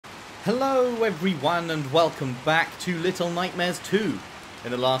Hello everyone and welcome back to Little Nightmares 2.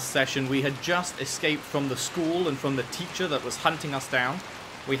 In the last session we had just escaped from the school and from the teacher that was hunting us down.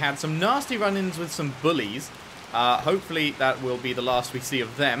 We had some nasty run-ins with some bullies. Hopefully that will be the last we see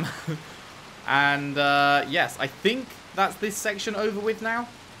of them. And yes, I think that's this section over with now.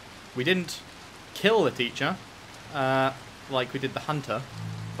 We didn't kill the teacher like we did the hunter,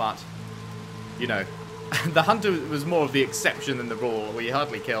 but you know, the hunter was more of the exception than the rule. We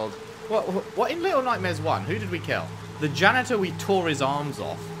hardly killed. What in Little Nightmares 1? Who did we kill? The janitor, we tore his arms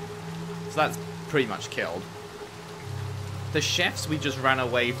off. So that's pretty much killed. The chefs, we just ran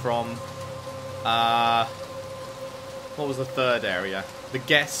away from. What was the third area? The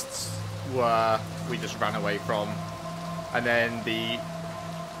guests we just ran away from. And then the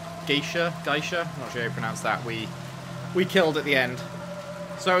geisha, I'm not sure how you pronounce that, we killed at the end.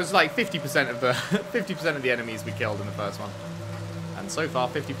 So it was like 50% of the 50% of the enemies we killed in the first one. And so far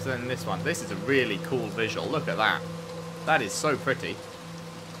 50% in this one. This is a really cool visual. Look at that. That is so pretty.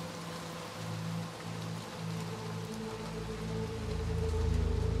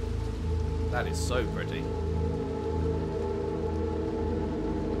 That is so pretty.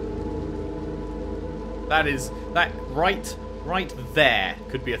 That right there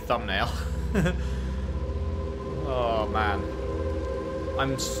could be a thumbnail. Oh man.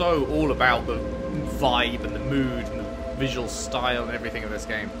 I'm so all about the vibe and the mood and the visual style and everything of this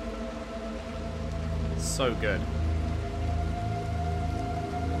game. It's so good.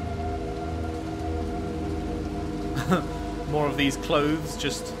 More of these clothes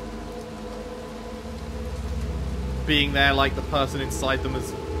just being there like the person inside them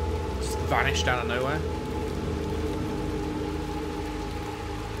has just vanished out of nowhere.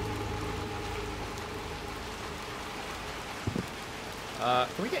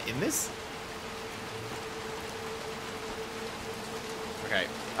 Can we get in this? Okay.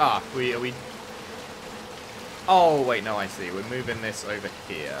 Ah, are we... Oh, wait, no, I see. We're moving this over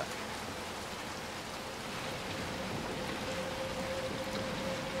here.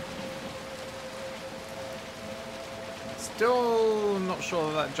 Still not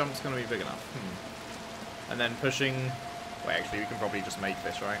sure that jump's going to be big enough. And then pushing... Wait, actually, we can probably just make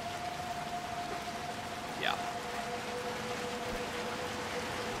this, right? Yeah.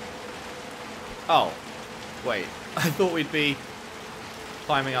 Oh, wait. I thought we'd be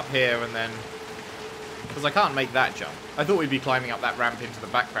climbing up here and then... Because I can't make that jump. I thought we'd be climbing up that ramp into the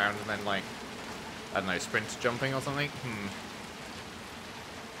background and then, like, I don't know, sprint jumping or something? Can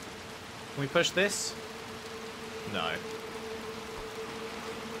we push this? No.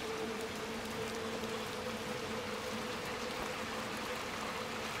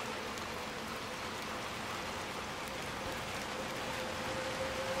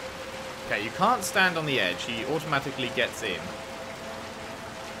 Okay, you can't stand on the edge. He automatically gets in.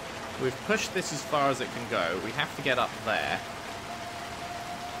 We've pushed this as far as it can go. We have to get up there.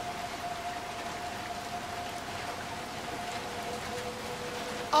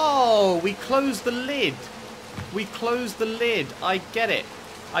 Oh, we closed the lid. We closed the lid. I get it.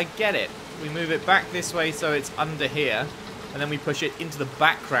 I get it. We move it back this way so it's under here. And then we push it into the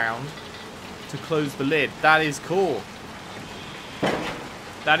background to close the lid. That is cool.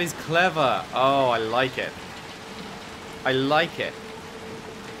 That is clever. Oh, I like it. I like it.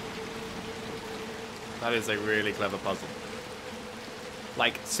 That is a really clever puzzle.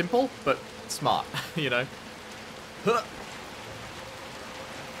 Like, simple, but smart, you know? Huh.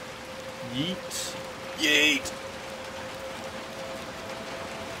 Yeet. Yeet!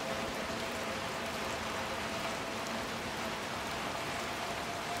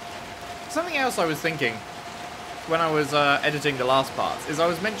 Something else I was thinking when I was editing the last parts is I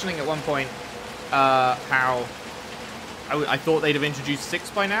was mentioning at one point how I thought they'd have introduced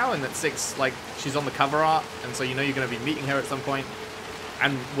 6 by now, and that 6, like, she's on the cover art, and so you know you're going to be meeting her at some point.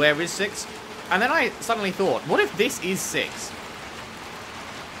 And where is 6? And then I suddenly thought, what if this is 6?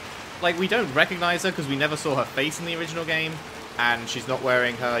 Like, we don't recognize her because we never saw her face in the original game, and she's not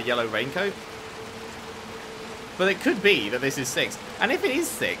wearing her yellow raincoat. But it could be that this is 6. And if it is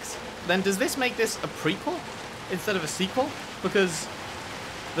 6, then does this make this a prequel instead of a sequel? Because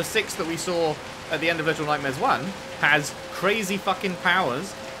the 6 that we saw at the end of Little Nightmares 1 has crazy fucking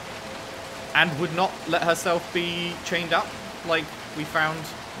powers and would not let herself be chained up like we found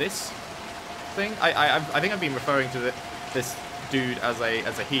this thing. I think I've been referring to this dude as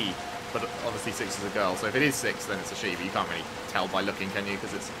a he, but obviously 6 is a girl. So if it is 6, then it's a she. But you can't really tell by looking, can you?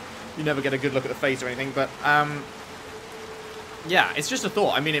 Because you never get a good look at the face or anything. But yeah, it's just a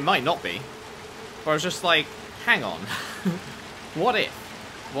thought. I mean, it might not be. But I was just like, hang on, what if?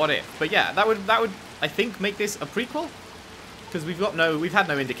 What if? But yeah, that would I think make this a prequel. Because we've had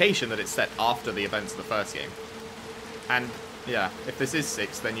no indication that it's set after the events of the first game. And yeah, if this is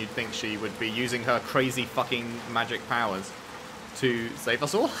 6, then you'd think she would be using her crazy fucking magic powers to save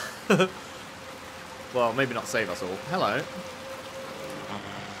us all. Well, maybe not save us all. Hello.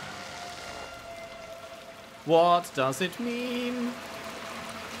 What does it mean?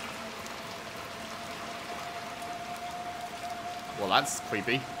 Well, that's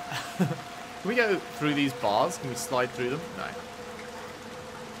creepy. Can we go through these bars? Can we slide through them? No.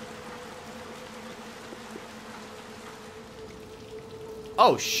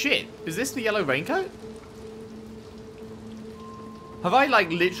 Oh, shit. Is this the yellow raincoat? Have I, like,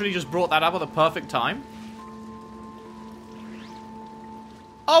 literally just brought that up at the perfect time?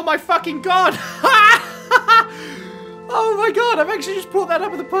 Oh, my fucking god! Oh, my god. I've actually just brought that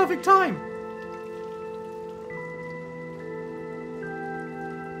up at the perfect time.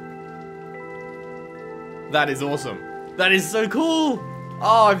 That is awesome. That is so cool.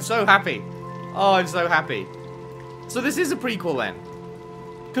 Oh, I'm so happy. Oh, I'm so happy. So this is a prequel then.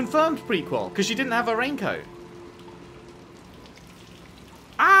 Confirmed prequel, because she didn't have a raincoat.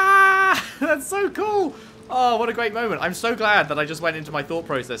 Ah! That's so cool. Oh, what a great moment. I'm so glad that I just went into my thought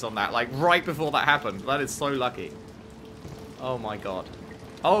process on that, like, right before that happened. That is so lucky. Oh, my God.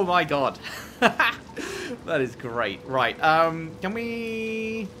 Oh, my God. That is great. Right, can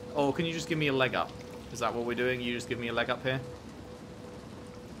we... Oh, can you just give me a leg up? Is that what we're doing? You just give me a leg up here?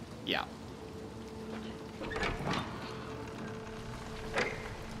 Yeah.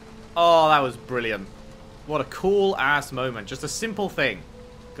 Oh, that was brilliant. What a cool-ass moment. Just a simple thing.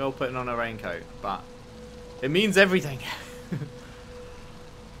 Girl putting on a raincoat. But it means everything.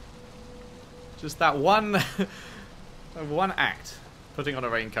 Just that one act. Putting on a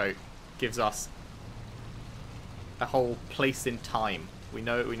raincoat gives us a whole place in time. We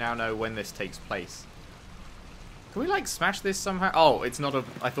now know when this takes place. Can we, like, smash this somehow? Oh, it's not a...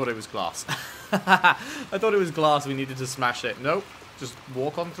 I thought it was glass. I thought it was glass. We needed to smash it. Nope. Just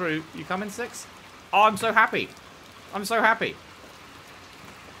walk on through. You come in 6? Oh, I'm so happy. I'm so happy.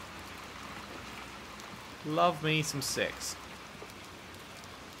 Love me some 6.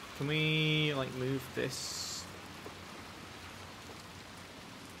 Can we, like, move this?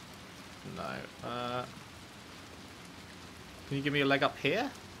 No. Can you give me a leg up here?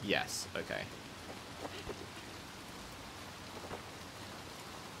 Yes. Okay.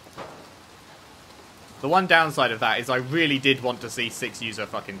 The one downside of that is I really did want to see 6 use her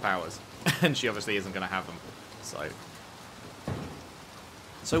fucking powers. And she obviously isn't going to have them.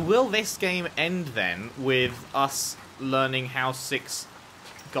 So will this game end then with us learning how 6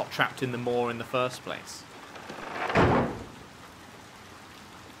 got trapped in the moor in the first place?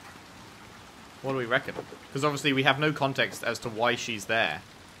 What do we reckon? Because obviously we have no context as to why she's there.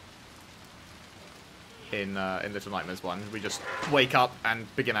 In Little Nightmares 1. We just wake up and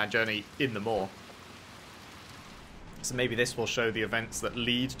begin our journey in the moor. So maybe this will show the events that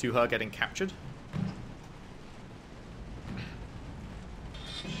lead to her getting captured.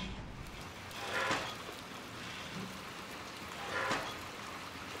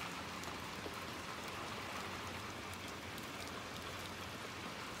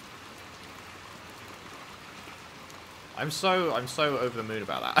 I'm so over the moon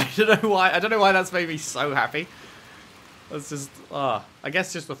about that. I don't know why that's made me so happy. That's just I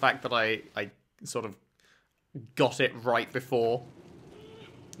guess just the fact that I sort of got it right before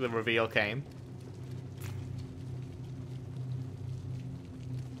the reveal came.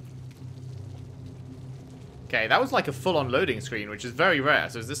 Okay, that was like a full-on loading screen, which is very rare.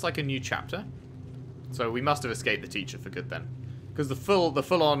 So is this like a new chapter? So we must have escaped the teacher for good then. Because the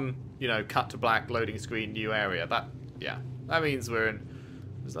full-on, you know, cut to black loading screen, new area, yeah. That means we're in...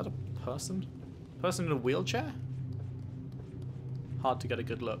 Is that a person? Person in a wheelchair? Hard to get a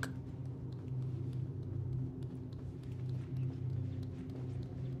good look.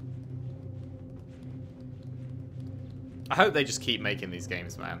 I hope they just keep making these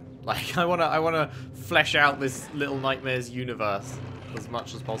games, man. Like, I wanna flesh out this Little Nightmares universe as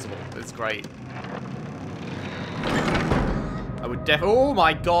much as possible. It's great. I would oh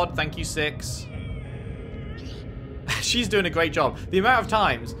my god, thank you, 6. She's doing a great job. The amount of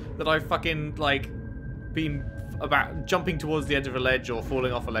times that I've fucking, like, been about jumping towards the edge of a ledge or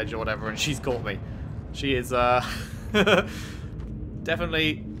falling off a ledge or whatever, and she's caught me. She is,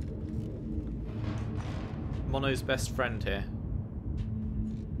 definitely Mono's best friend here.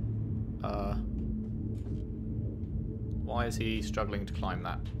 Why is he struggling to climb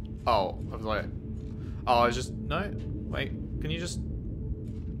that? Oh, I was like... Oh, I was just... No? Wait, can you just...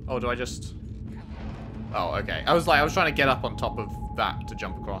 Oh, do I just... Oh, okay. I was trying to get up on top of that to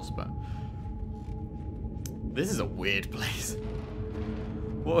jump across, but... This is a weird place.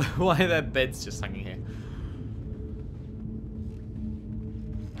 Why are there beds just hanging here?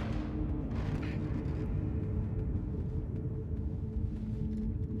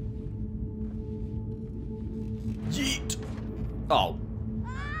 Yeet! Oh.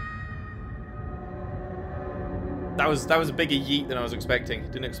 That was a bigger yeet than I was expecting.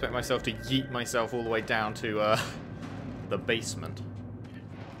 Didn't expect myself to yeet myself all the way down to the basement.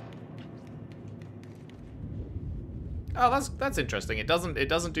 Oh, that's interesting. It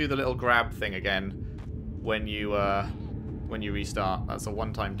doesn't do the little grab thing again when you restart. That's a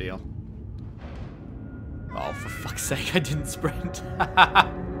one-time deal. Oh, for fuck's sake, I didn't sprint.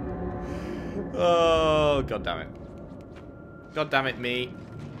 Oh, god damn it. God damn it, me.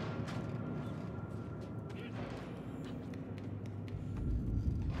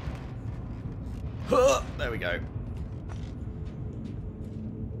 There we go.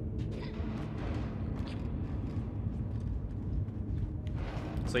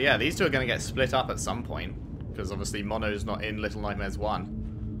 So yeah, these two are going to get split up at some point, because obviously Mono's not in Little Nightmares 1.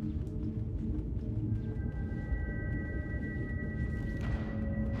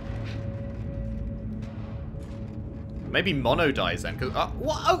 Maybe Mono dies then, because...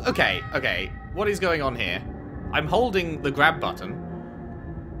 what? Oh, okay, okay. What is going on here? I'm holding the grab button.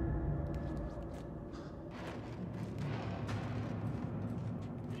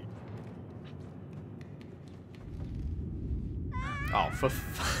 Oh, for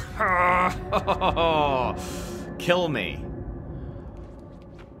kill me.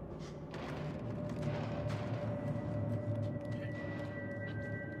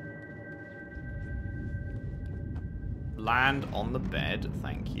 Land on the bed,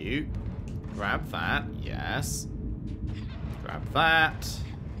 thank you. Grab that, yes. Grab that.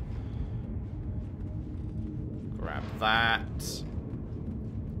 Grab that.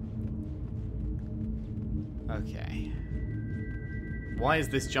 Okay. Why is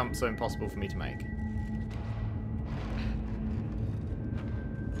this jump so impossible for me to make?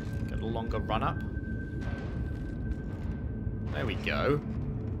 Get a longer run up. There we go.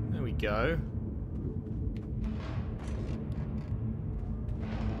 There we go.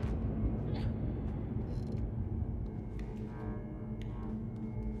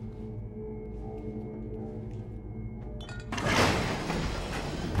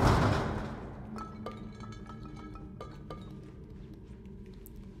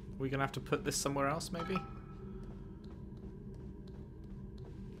 We're gonna have to put this somewhere else, maybe?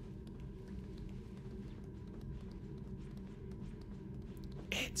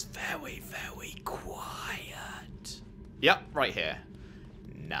 It's very, very quiet. Yep, right here.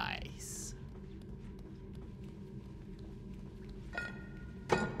 Nice.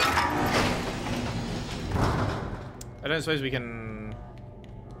 I don't suppose we can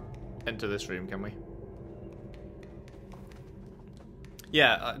enter this room, can we?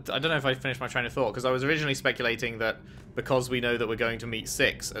 Yeah, I don't know if I finished my train of thought, because I was originally speculating that because we know that we're going to meet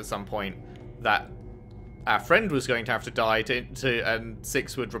Six at some point, that our friend was going to have to die and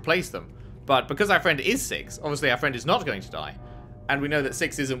Six would replace them. But because our friend is Six, obviously our friend is not going to die. And we know that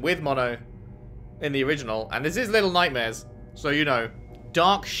Six isn't with Mono in the original, and this is Little Nightmares, so you know,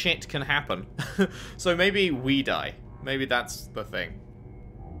 dark shit can happen. So maybe we die. Maybe that's the thing.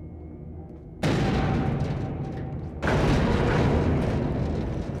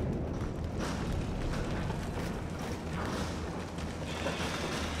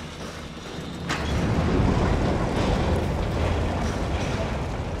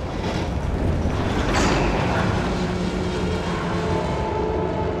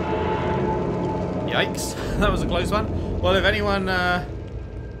 Yikes, that was a close one. Well, if anyone's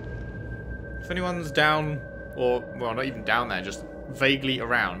down, or, well, not even down there, just vaguely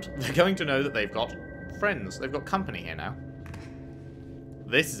around, they're going to know that they've got friends. They've got company here now.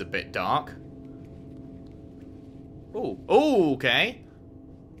 This is a bit dark. Oh, oh, okay.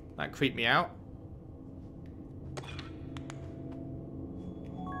 That creeped me out.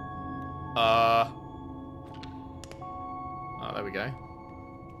 Oh, there we go.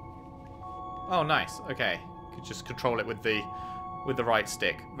 Oh, nice. Okay. Could just control it with the right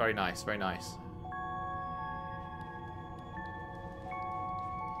stick. Very nice. Very nice.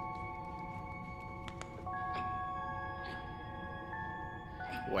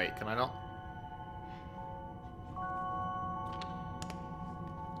 Wait, can I not?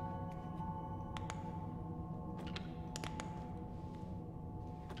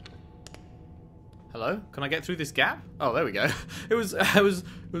 Hello? Can I get through this gap? Oh, there we go. I was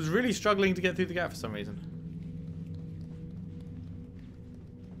really struggling to get through the gap for some reason.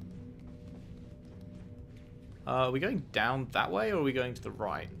 Are we going down that way, or are we going to the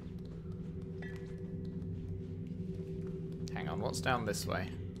right? on, what's down this way?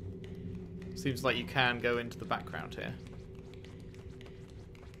 Seems like you can go into the background here.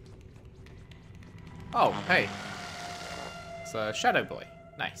 Oh, hey. It's a Shadow Boy.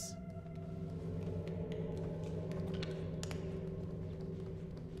 Nice.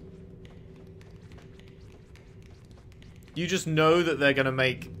 You just know that they're gonna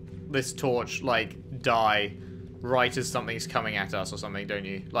make this torch, like, die right as something's coming at us or something, don't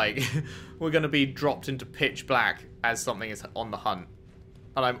you? Like, we're gonna be dropped into pitch black as something is on the hunt.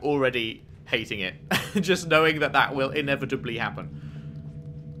 And I'm already hating it. Just knowing that that will inevitably happen.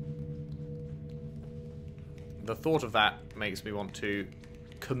 The thought of that makes me want to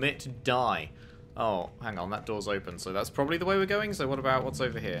commit die. Oh, hang on, that door's open, so that's probably the way we're going. So what about what's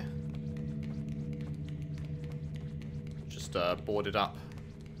over here? Just boarded up.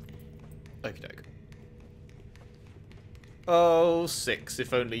 Okie doke. Oh, 6,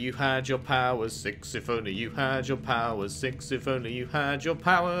 if only you had your powers. 6, if only you had your powers. 6, if only you had your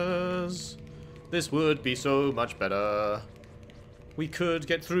powers. This would be so much better. We could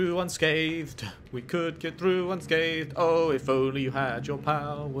get through unscathed. We could get through unscathed. Oh, if only you had your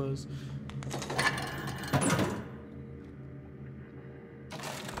powers.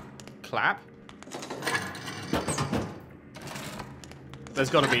 Clap. There's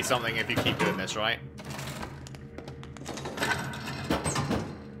got to be something if you keep doing this, right?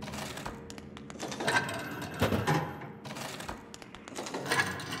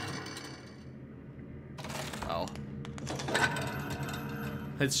 Oh.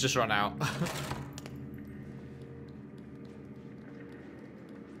 It's just run out.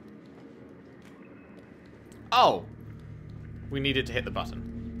 Oh! We needed to hit the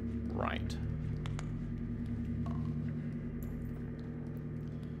button. Right.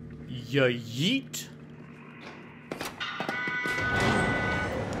 Yeet.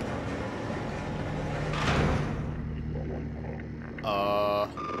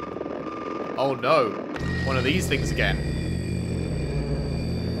 Oh no. One of these things again.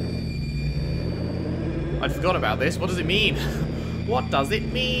 I forgot about this. What does it mean? What does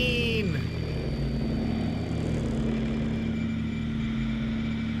it mean?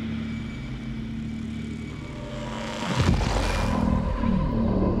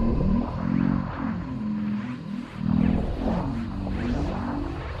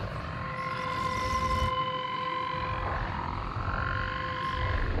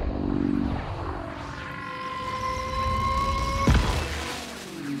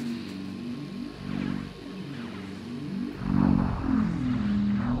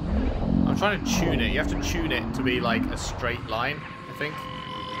 Trying to tune it. You have to tune it to be like a straight line, I think.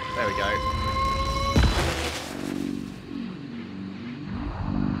 There we go.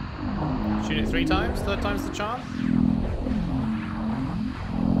 Tune it 3 times, 3rd time's the charm.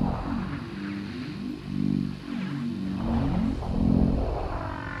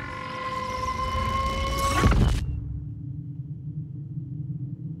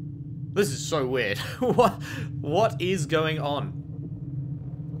 This is so weird. What is going on?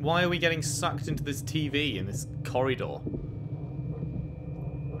 Why are we getting sucked into this TV in this corridor?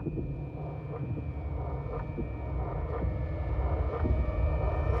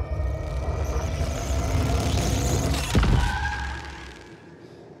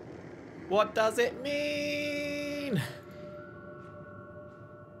 What does it mean?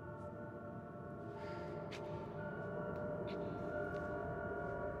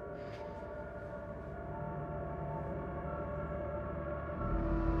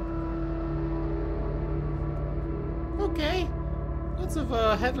 Okay, lots of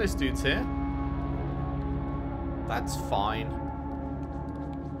headless dudes here. That's fine.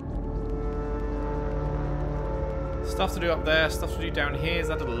 Stuff to do up there, stuff to do down here. Is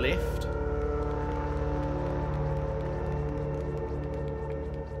that a lift?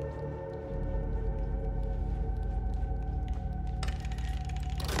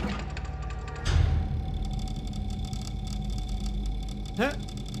 Huh?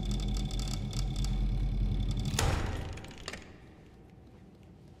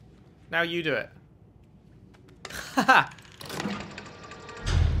 Now you do it. Haha.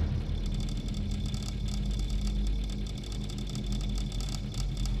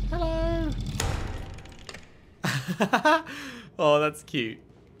 Hello. Oh, that's cute.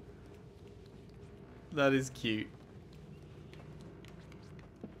 That is cute.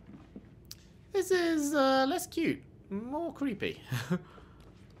 This is less cute, more creepy.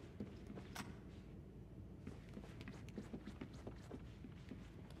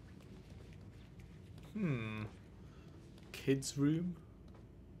 Kids' room?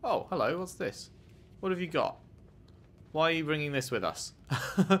 Oh, hello, what's this? What have you got? Why are you bringing this with us?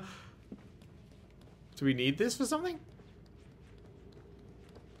 Do we need this for something?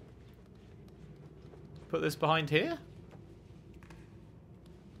 Put this behind here?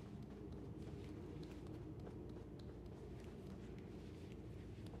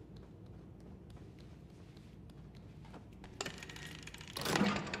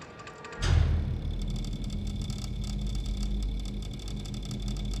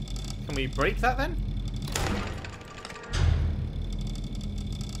 Can we break that then?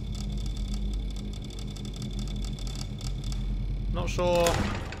 Not sure.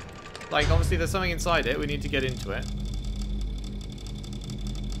 Like, obviously there's something inside it. We need to get into it.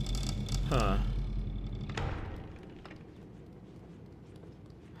 Huh.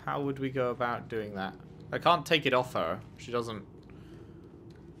 How would we go about doing that? I can't take it off her. She doesn't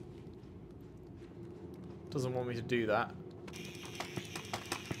want me to do that.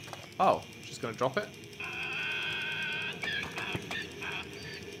 Oh, she's gonna drop it?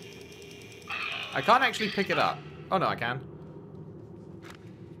 I can't actually pick it up. Oh no, I can.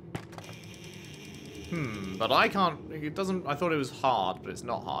 But I can't, it doesn't, I thought it was hard, but it's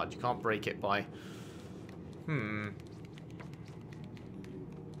not hard. You can't break it by,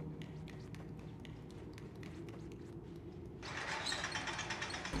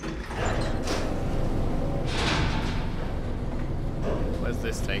 Where's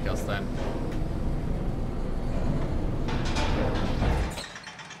this take us then?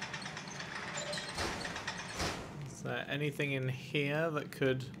 Is there anything in here that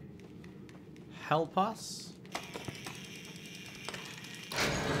could help us?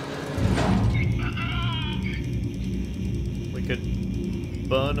 We could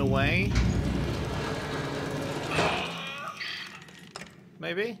burn away?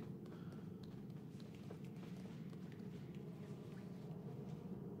 Maybe?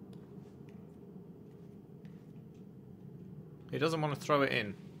 He doesn't want to throw it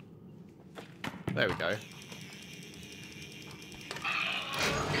in. There we go.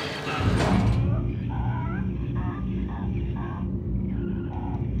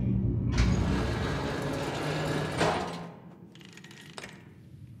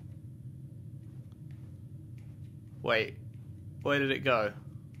 Wait, where did it go?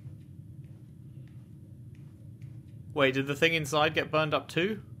 Wait, did the thing inside get burned up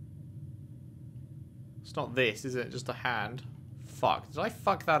too? It's not this, is it? Just a hand. Fuck, did I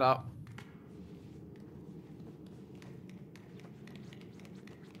fuck that up?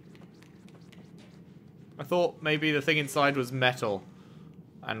 I thought maybe the thing inside was metal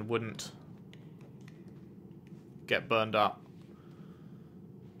and wouldn't get burned up.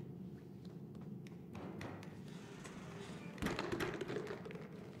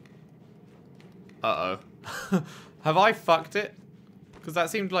 Uh-oh. Have I fucked it? Because that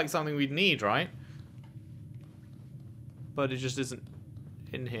seemed like something we'd need, right? But it just isn't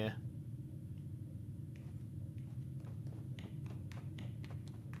in here.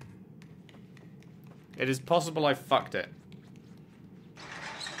 It is possible I fucked it.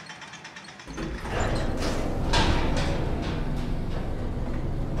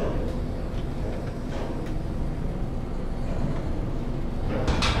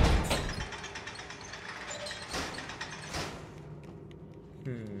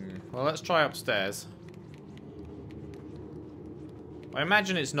 Well, let's try upstairs. I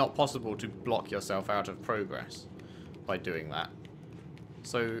imagine it's not possible to block yourself out of progress by doing that.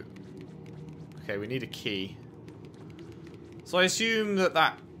 So, okay, we need a key. So I assume that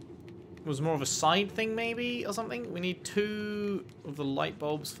that was more of a side thing, maybe, or something? We need 2 of the light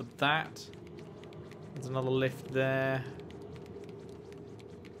bulbs for that. There's another lift there.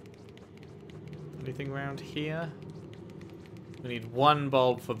 Anything around here? We need 1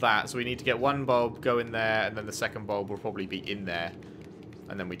 bulb for that, so we need to get 1 bulb, go in there, and then the second bulb will probably be in there.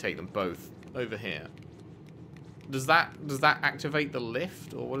 And then we take them both over here. Does that activate the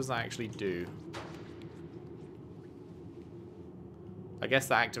lift, or what does that actually do? I guess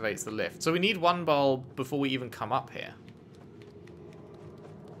that activates the lift. So we need 1 bulb before we even come up here.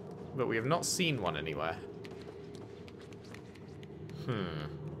 But we have not seen one anywhere.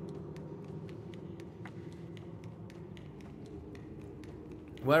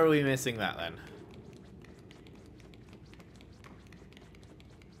 Where are we missing that then?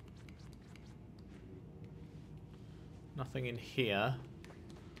 Nothing in here.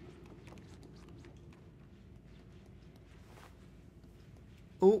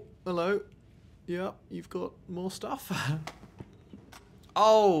 Oh, hello. Yeah, you've got more stuff.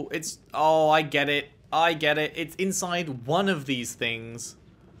 Oh, it's... Oh, I get it. I get it. It's inside one of these things,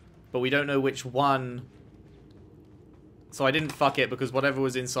 but we don't know which one. So I didn't fuck it because whatever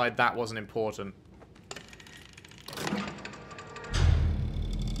was inside that wasn't important.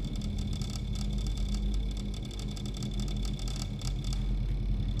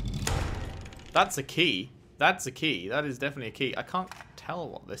 That's a key. That's a key. That is definitely a key. I can't tell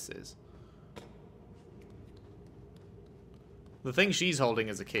what this is. The thing she's holding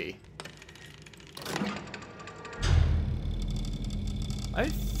is a key. I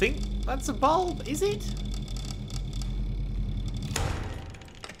think that's a bulb, is it?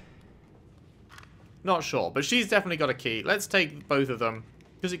 Not sure, but she's definitely got a key. Let's take both of them.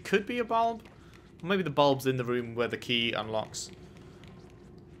 Because it could be a bulb. Or maybe the bulb's in the room where the key unlocks.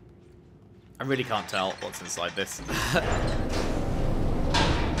 I really can't tell what's inside this.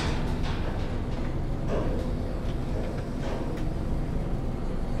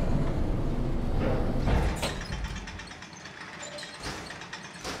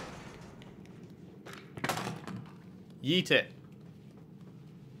 Yeet it.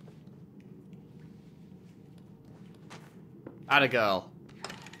 Atta girl.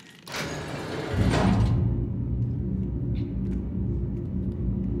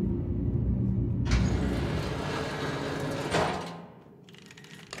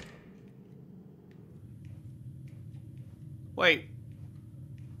 Wait.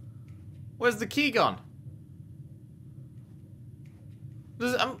 Where's the key gone?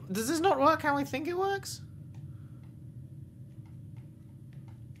 Does this not work how I think it works?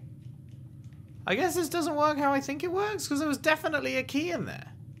 I guess this doesn't work how I think it works, because there was definitely a key in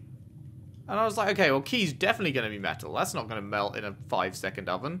there. And I was like, okay, well, key's definitely going to be metal. That's not going to melt in a 5-second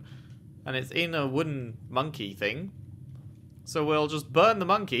oven. And it's in a wooden monkey thing. So we'll just burn the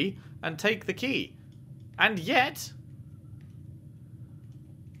monkey and take the key. And yet,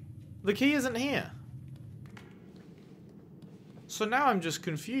 the key isn't here. So now I'm just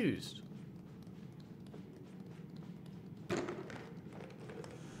confused.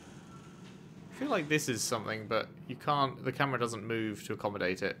 I feel like this is something, but you can't, the camera doesn't move to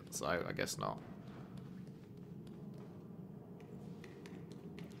accommodate it, so I guess not.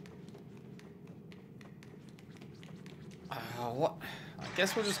 What? I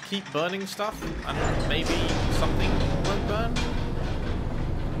guess we'll just keep burning stuff, and maybe something won't burn?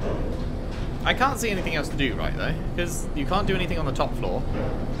 I can't see anything else to do, right, though, because you can't do anything on the top floor.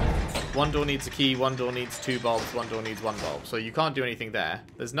 One door needs a key, one door needs 2 bulbs, one door needs 1 bulb. So you can't do anything there.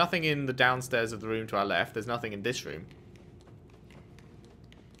 There's nothing in the downstairs of the room to our left. There's nothing in this room.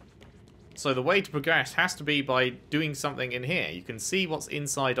 So the way to progress has to be by doing something in here. You can see what's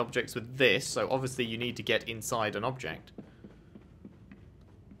inside objects with this, so obviously you need to get inside an object.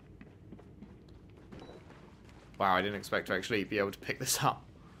 Wow, I didn't expect to actually be able to pick this up.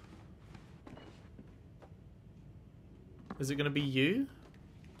 Is it going to be you?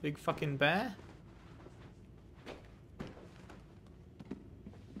 Big fucking bear?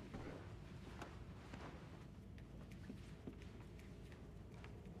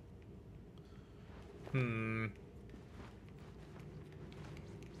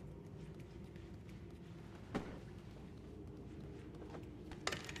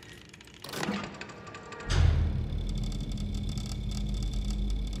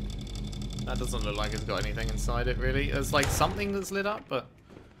 That doesn't look like it's got anything inside it, really. There's like something that's lit up, but...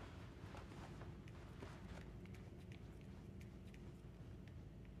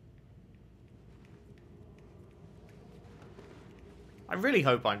 I really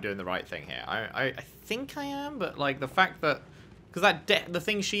hope I'm doing the right thing here. I think I am, but like the fact that... Because that the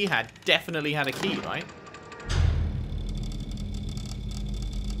thing she had definitely had a key, right?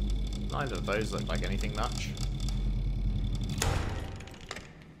 Neither of those look like anything much.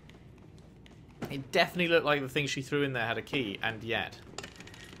 It definitely looked like the thing she threw in there had a key, and yet.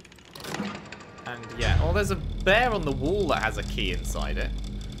 And yet. Oh, there's a bear on the wall that has a key inside it.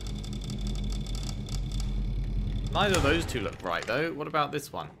 Neither of those two look right, though. What about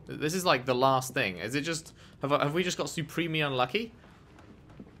this one? This is like the last thing. Is it just... Have we just got supremely unlucky?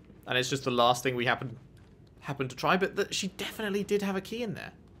 And it's just the last thing we happen to try? But she definitely did have a key in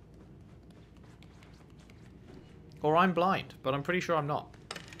there. Or I'm blind, but I'm pretty sure I'm not.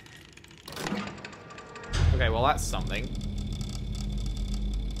 Okay, well that's something.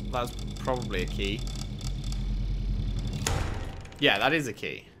 That's probably a key. Yeah, that is a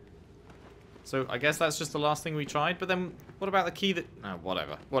key. So I guess that's just the last thing we tried. But then what about the key that... No,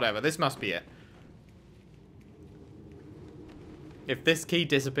 whatever. Whatever. This must be it. If this key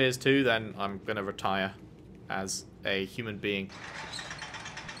disappears too, then I'm going to retire as a human being.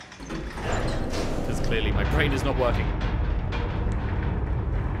 Because clearly my brain is not working.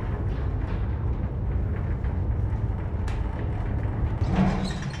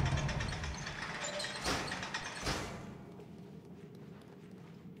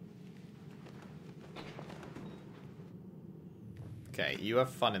 Okay, you have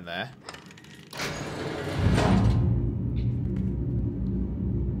fun in there.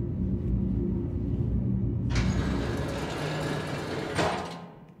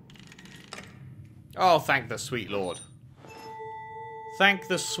 Oh, thank the sweet Lord. Thank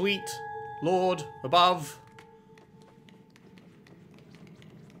the sweet Lord above.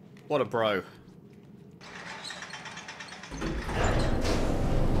 What a bro.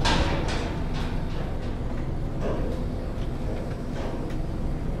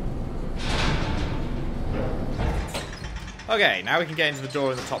 Okay, now we can get into the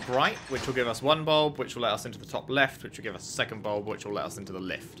door in the top right, which will give us one bulb, which will let us into the top left, which will give us a second bulb, which will let us into the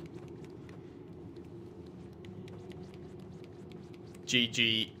lift.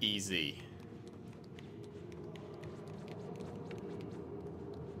 GG easy.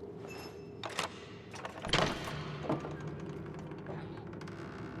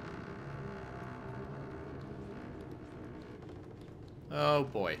 Oh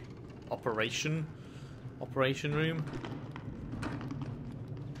boy. Operation room.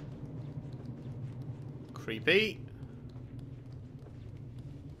 Creepy.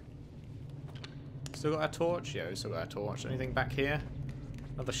 Still got our torch? Yeah, we still got our torch. Anything back here?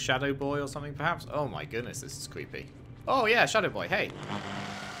 Another shadow boy or something, perhaps? Oh my goodness, this is creepy. Oh yeah, shadow boy, hey.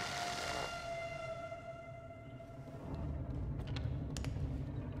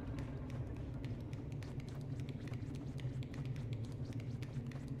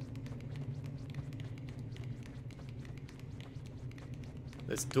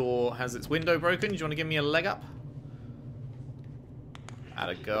 This door has its window broken. Do you want to give me a leg up?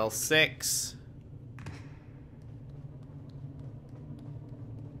 Atta girl 6.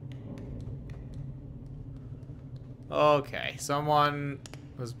 Okay, someone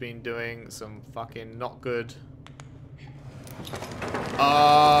has been doing some fucking not good.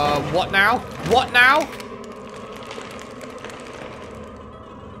 What now? What now?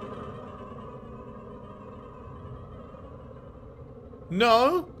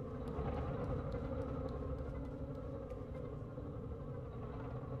 No.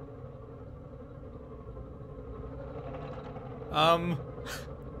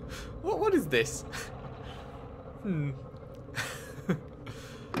 What is this?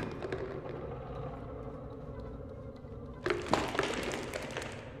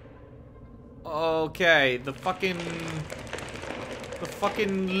 Okay, the fucking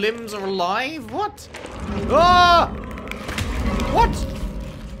limbs are alive? What? Ah! What?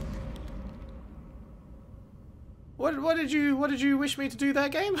 What did you wish me to do there,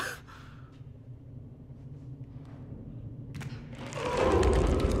 game?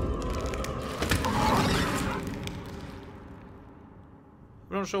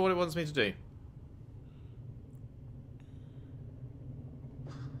 I'm not sure what it wants me to do.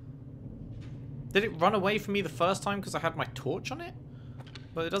 Did it run away from me the first time because I had my torch on it?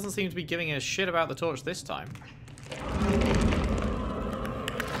 But it doesn't seem to be giving a shit about the torch this time.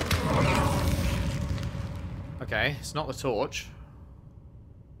 Okay, it's not the torch.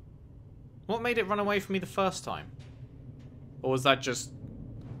 What made it run away from me the first time? Or was that just...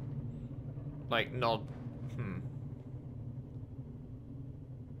 like, not...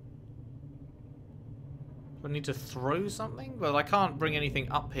 Do I need to throw something? Well, I can't bring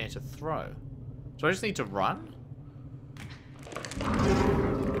anything up here to throw. Do I just need to run?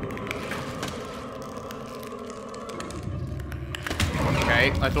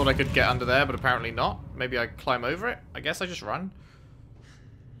 Okay, I thought I could get under there, but apparently not. Maybe I climb over it? I guess I just run.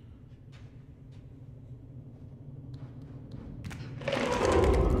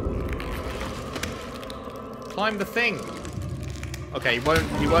 Climb the thing! Okay, he won't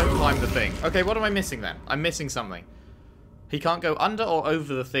climb the thing. Okay, what am I missing then? I'm missing something. He can't go under or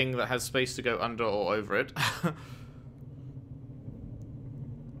over the thing that has space to go under or over it.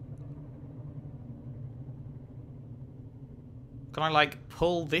 Can I, like,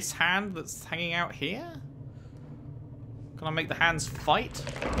 pull this hand that's hanging out here? Can I make the hands fight?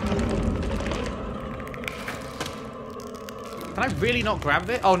 Can I really not grab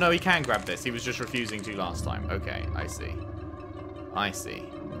this? Oh, no, he can grab this. He was just refusing to last time. Okay, I see. I see.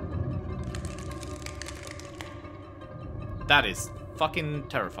 That is fucking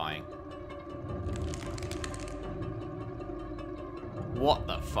terrifying. What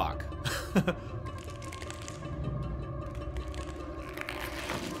the fuck?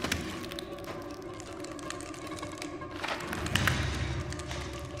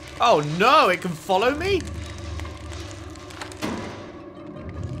 Oh no, it can follow me?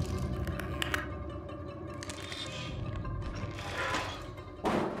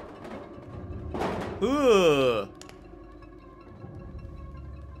 Ugh.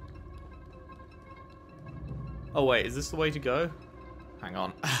 Oh wait, is this the way to go? Hang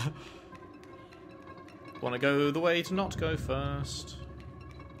on. Want to go the way to not go first?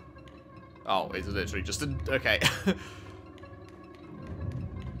 Oh, it's literally just a... Okay.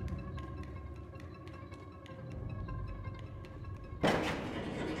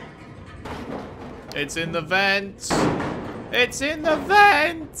 It's in the vents. It's in the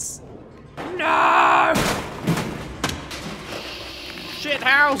vents. No! Shit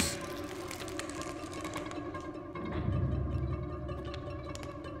house.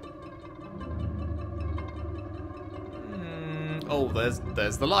 Oh,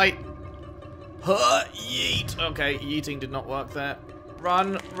 there's the light. Huh, yeet. Okay, yeeting did not work there.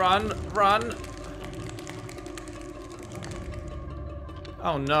 Run, run, run.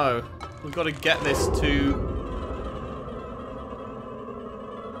 Oh no. We've got to get this to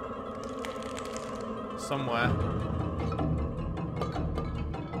somewhere.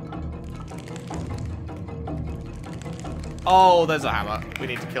 Oh, there's a hammer. We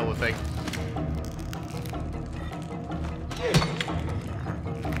need to kill the thing.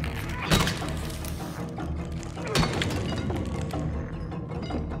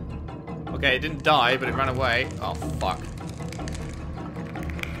 Okay, it didn't die, but it ran away. Oh, fuck.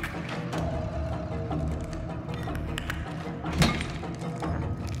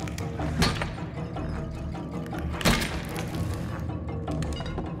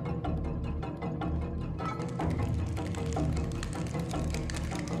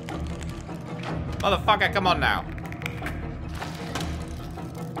 Motherfucker, come on now.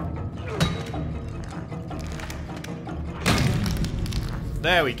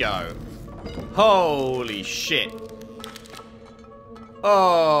 There we go. Holy shit.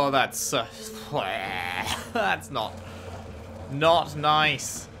 Oh, that's that's not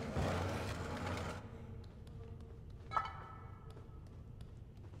nice.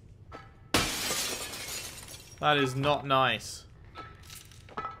 That is not nice.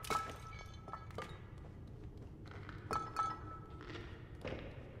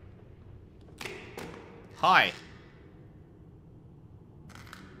 Hi.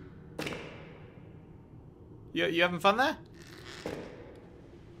 You having fun there?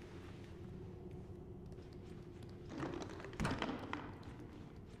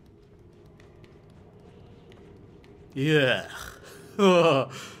 Yeah.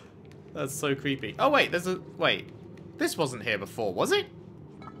 That's so creepy. Oh wait, wait. This wasn't here before, was it?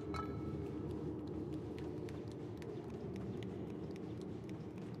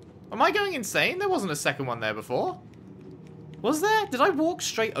 Am I going insane? There wasn't a second one there before. Was there? Did I walk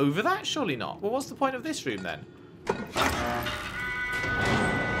straight over that? Surely not. Well, what's the point of this room then?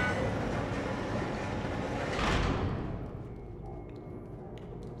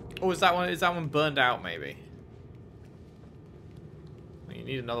 Oh, is that one burned out maybe? Well, you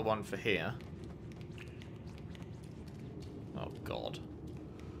need another one for here. Oh god.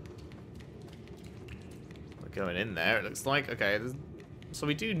 We're going in there, it looks like. Okay, so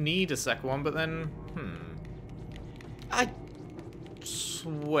we do need a second one, but then I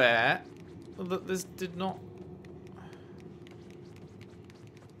swear that this did not...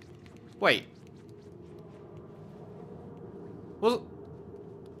 Wait.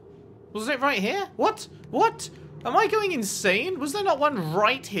 Was it right here? What? What? Am I going insane? Was there not one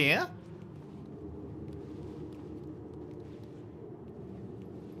right here?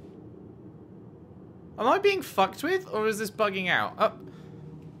 Am I being fucked with, or is this bugging out?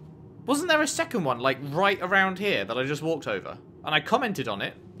 Wasn't there a second one, like, right around here that I just walked over? And I commented on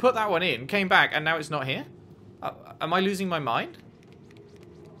it, put that one in, came back, and now it's not here? Am I losing my mind?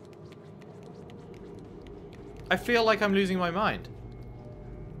 I feel like I'm losing my mind.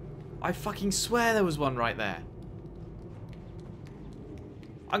 I fucking swear there was one right there.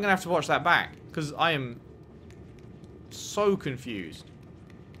 I'm gonna have to watch that back, because I am so confused.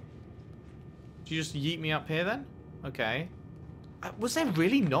 Did you just yeet me up here then? Okay. Was there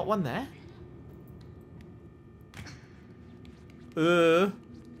really not one there?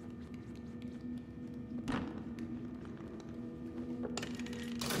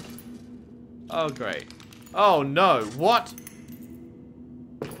 Oh, great. Oh, no. What?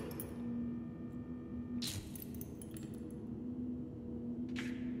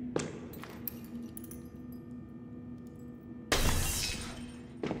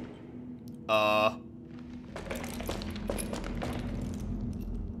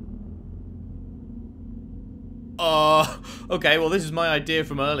 Okay, well, this is my idea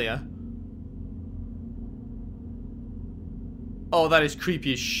from earlier. Oh, that is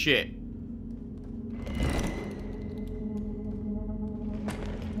creepy as shit.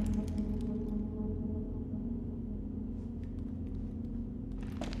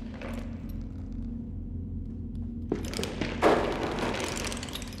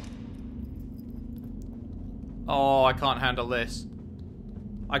 Oh, I can't handle this.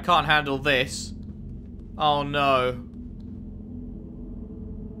 I can't handle this. Oh, no.